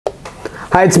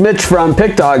Hi, it's Mitch from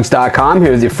PickDawgz.com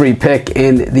here with your free pick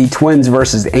in the Twins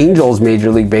versus Angels Major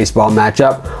League Baseball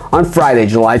matchup on Friday,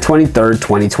 July 23rd,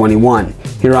 2021.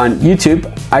 Here on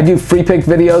YouTube, I do free pick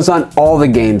videos on all the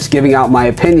games, giving out my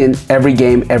opinion every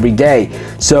game, every day.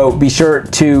 So be sure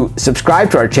to subscribe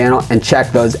to our channel and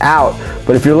check those out.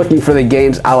 But if you're looking for the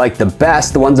games I like the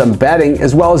best, the ones I'm betting,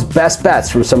 as well as best bets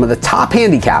from some of the top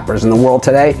handicappers in the world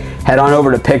today, head on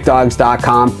over to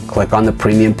PickDawgz.com, click on the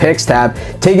Premium Picks tab,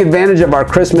 take advantage of our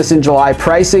Christmas and July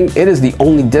pricing. It is the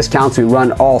only discounts we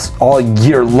run all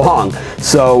year long.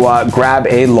 So grab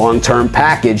a long-term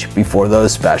package before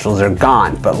those specials are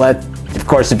gone. But of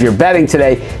course, if you're betting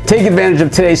today, take advantage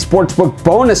of today's sportsbook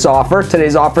bonus offer.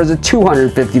 Today's offer is a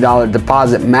 $250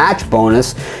 deposit match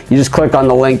bonus. You just click on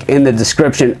the link in the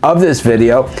description of this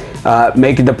video,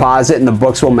 make a deposit, and the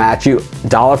books will match you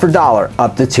dollar for dollar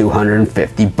up to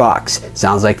 $250.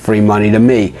 Sounds like free money to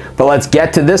me. But let's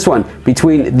get to this one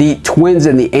between the Twins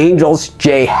and the Angels.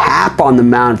 Jay Happ on the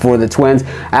mound for the Twins,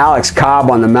 Alex Cobb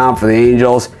on the mound for the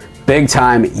Angels. Big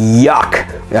time yuck.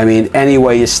 I mean, any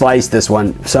way you slice this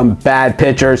one, some bad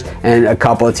pitchers and a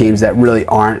couple of teams that really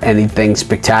aren't anything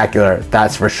spectacular,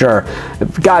 that's for sure.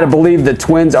 Got to believe the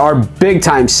Twins are big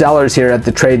time sellers here at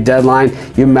the trade deadline.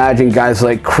 You imagine guys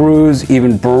like Cruz,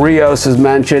 even Barrios is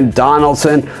mentioned,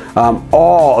 Donaldson,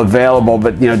 all available.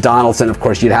 But you know, Donaldson, of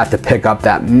course, you'd have to pick up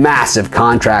that massive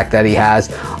contract that he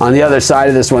has. On the other side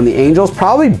of this one, the Angels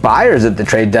probably buyers at the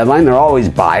trade deadline. They're always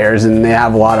buyers and they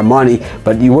have a lot of money,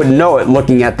 but you wouldn't know it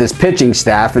looking at this pitching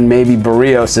staff, and maybe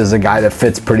Barrios is a guy that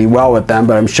fits pretty well with them,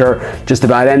 but I'm sure just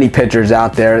about any pitchers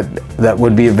out there that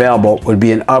would be available would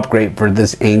be an upgrade for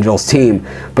this Angels team.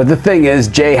 But the thing is,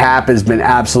 Jay Happ has been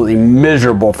absolutely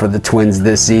miserable for the Twins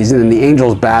this season, and the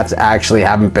Angels bats actually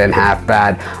haven't been half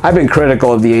bad. I've been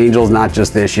critical of the Angels, not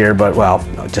just this year, but well,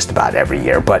 just about every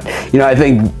year. But you know, I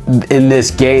think in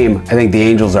this game, I think the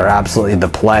Angels are absolutely the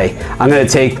play. I'm going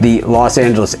to take the Los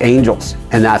Angeles Angels,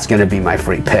 and that's going to be my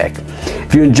free pick.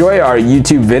 If you enjoy our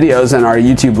YouTube videos and our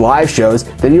YouTube live shows,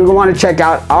 then you're going to want to check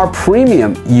out our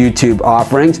premium YouTube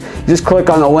offerings. Just click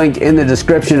on the link in the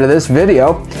description of this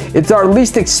video. It's our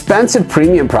least expensive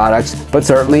premium products, but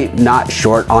certainly not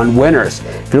short on winners.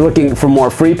 If you're looking for more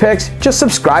free picks, just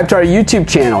subscribe to our YouTube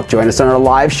channel. Join us on our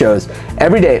live shows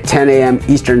every day at 10 a.m.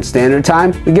 Eastern Standard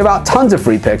Time. We give out tons of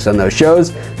free picks on those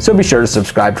shows, so be sure to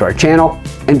subscribe to our channel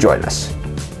and join us.